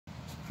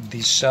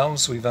these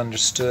shelves we've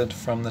understood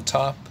from the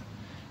top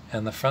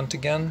and the front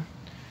again,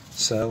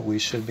 so we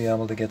should be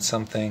able to get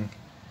something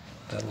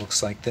that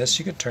looks like this.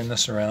 You could turn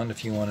this around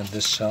if you wanted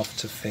this shelf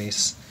to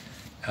face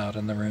out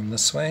in the room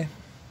this way.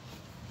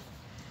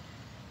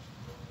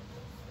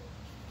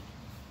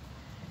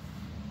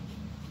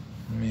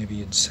 Maybe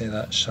you'd say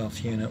that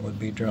shelf unit would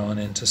be drawn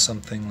into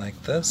something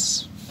like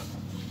this.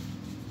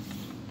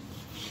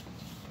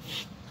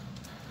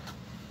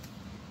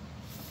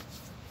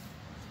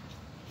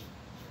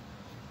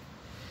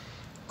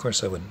 Of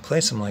course, I wouldn't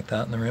place them like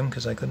that in the room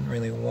because I couldn't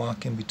really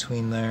walk in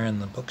between there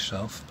and the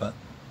bookshelf, but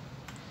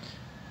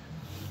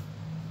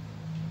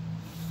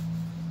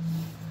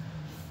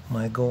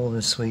my goal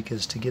this week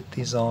is to get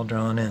these all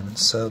drawn in.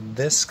 So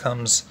this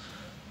comes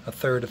a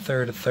third, a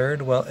third, a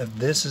third. Well, if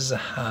this is a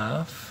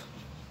half,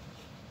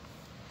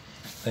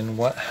 then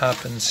what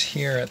happens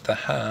here at the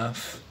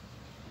half,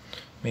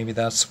 maybe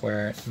that's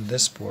where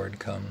this board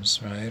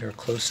comes, right, or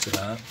close to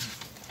that.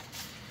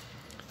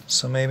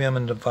 So maybe I'm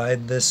going to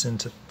divide this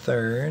into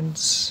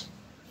thirds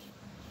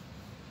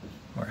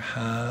or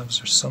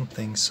halves or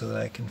something so that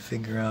I can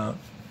figure out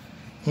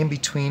in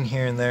between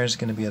here and there is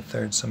going to be a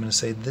third. So I'm going to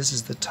say this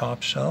is the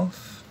top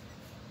shelf.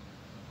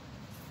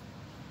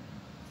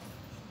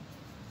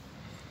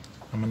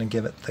 I'm going to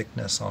give it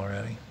thickness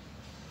already.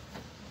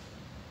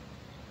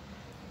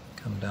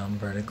 Come down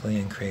vertically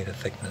and create a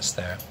thickness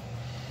there.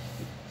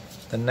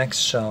 The next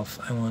shelf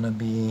I want to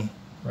be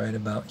right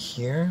about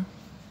here.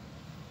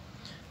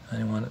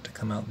 I want it to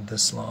come out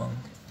this long.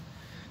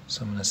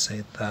 So I'm going to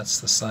say that's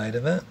the side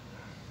of it.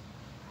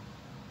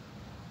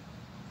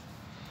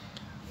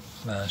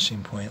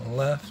 Vanishing point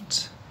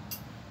left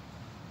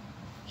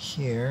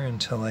here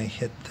until I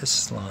hit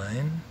this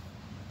line.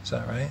 Is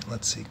that right?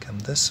 Let's see, come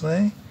this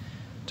way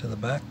to the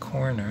back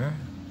corner.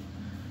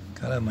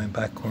 Gotta have my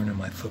back corner,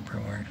 my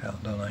footprint worked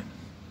out, don't I?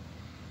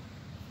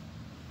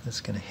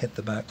 It's going to hit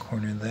the back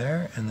corner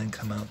there and then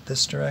come out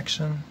this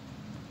direction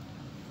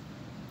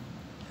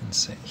and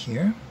sit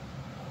here.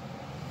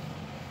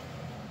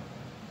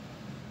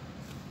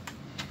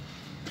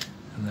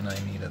 And then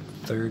I need a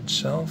third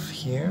shelf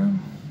here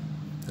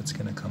that's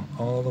going to come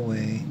all the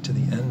way to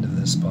the end of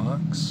this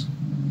box.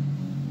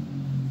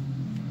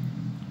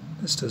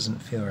 This doesn't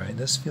feel right.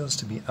 This feels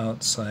to be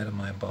outside of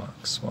my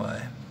box.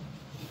 Why?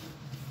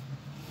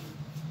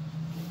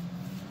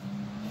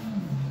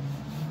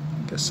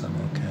 Guess I'm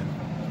okay.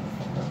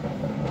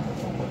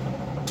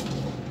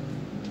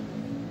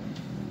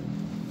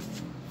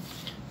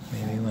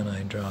 Maybe when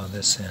I draw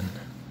this in,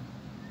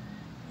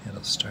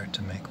 it'll start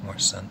to make more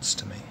sense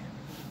to me.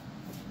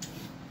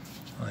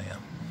 Oh yeah.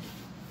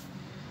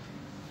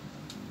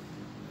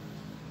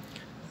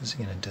 This is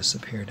going to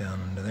disappear down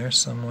under there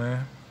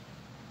somewhere.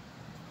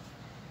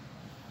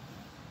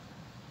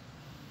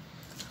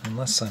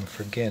 Unless I'm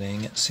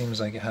forgetting, it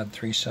seems like it had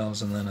 3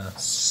 shelves and then a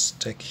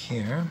stick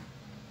here.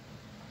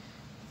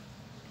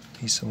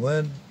 Piece of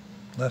wood,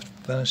 left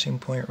vanishing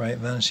point, right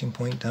vanishing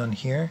point down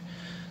here.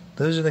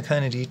 Those are the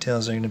kind of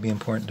details that are going to be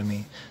important to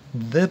me.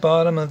 The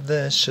bottom of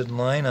this should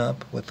line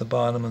up with the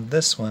bottom of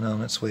this one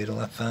on its way to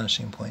left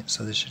vanishing point.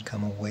 So this should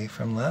come away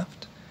from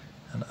left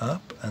and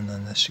up, and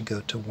then this should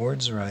go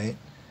towards right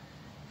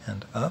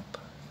and up.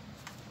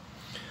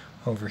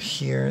 Over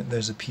here,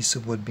 there's a piece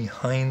of wood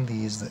behind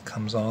these that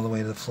comes all the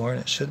way to the floor,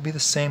 and it should be the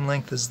same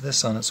length as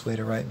this on its way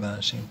to right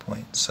vanishing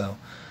point. So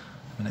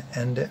I'm going to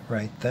end it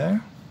right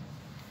there.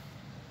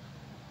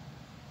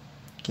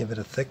 Give it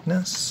a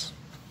thickness.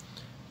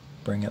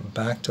 Bring it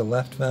back to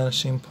left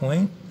vanishing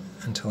point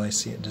until I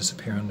see it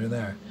disappear under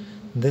there.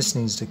 This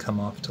needs to come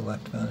off to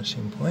left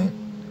vanishing point.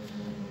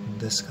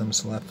 This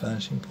comes to left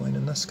vanishing point,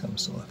 and this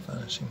comes to left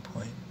vanishing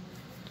point.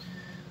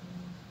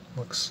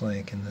 Looks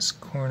like in this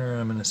corner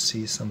I'm going to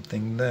see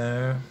something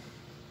there,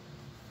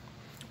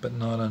 but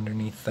not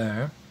underneath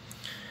there.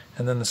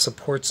 And then the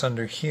supports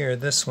under here,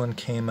 this one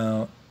came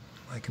out,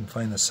 I can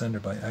find the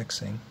center by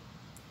Xing,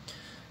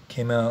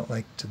 came out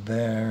like to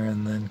there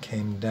and then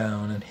came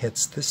down and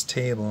hits this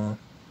table.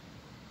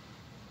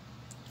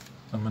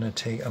 I'm going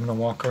to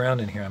walk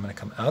around in here. I'm going to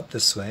come out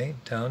this way,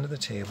 down to the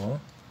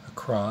table,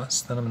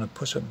 across, then I'm going to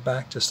push it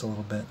back just a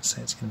little bit and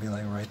say it's going to be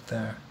like right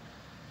there.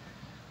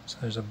 So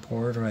there's a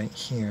board right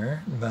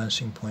here,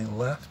 vanishing point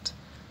left,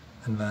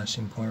 and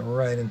vanishing point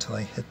right until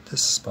I hit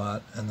this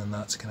spot, and then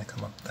that's going to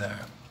come up there.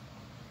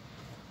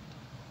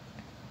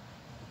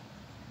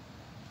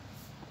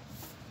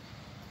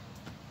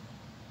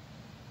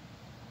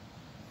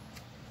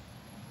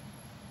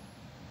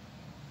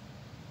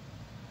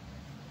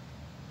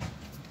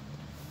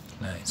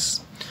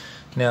 Nice.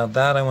 Now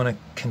that I want to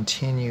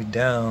continue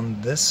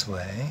down this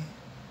way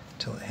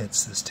till it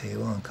hits this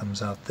table and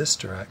comes out this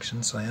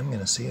direction, so I am going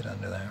to see it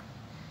under there.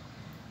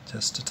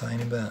 Just a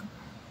tiny bit.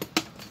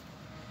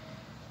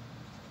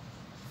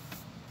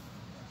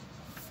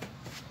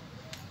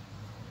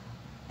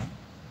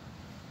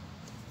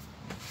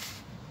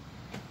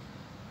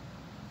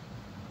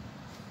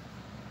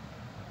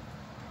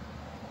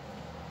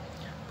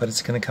 But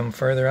it's going to come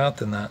further out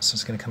than that, so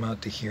it's going to come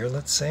out to here,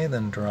 let's say,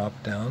 then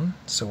drop down,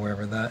 so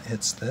wherever that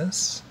hits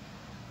this,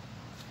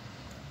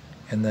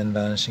 and then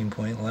vanishing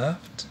point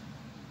left,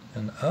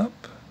 and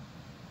up,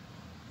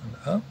 and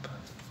up.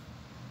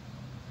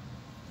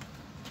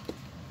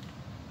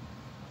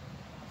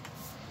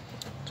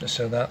 To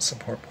show that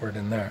support board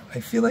in there. I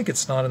feel like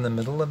it's not in the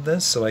middle of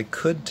this, so I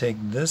could take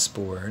this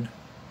board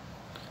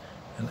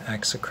and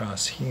X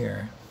across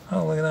here.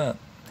 Oh, look at that.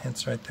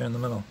 It's right there in the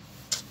middle.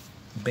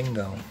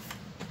 Bingo.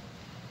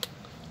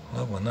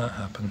 Love when that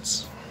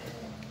happens.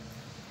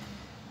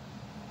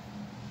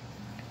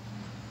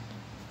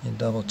 You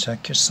double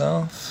check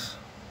yourself.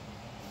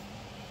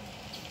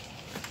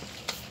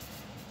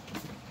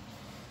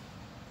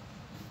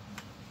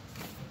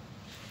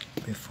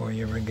 Before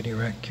you riggedy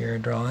wreck your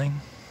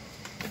drawing.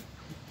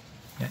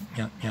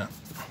 Yeah.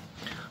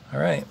 All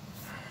right.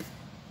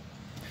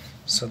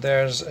 So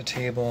there's a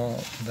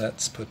table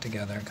that's put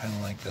together kind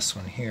of like this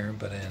one here,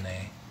 but in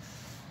a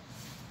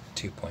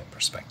 2-point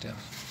perspective.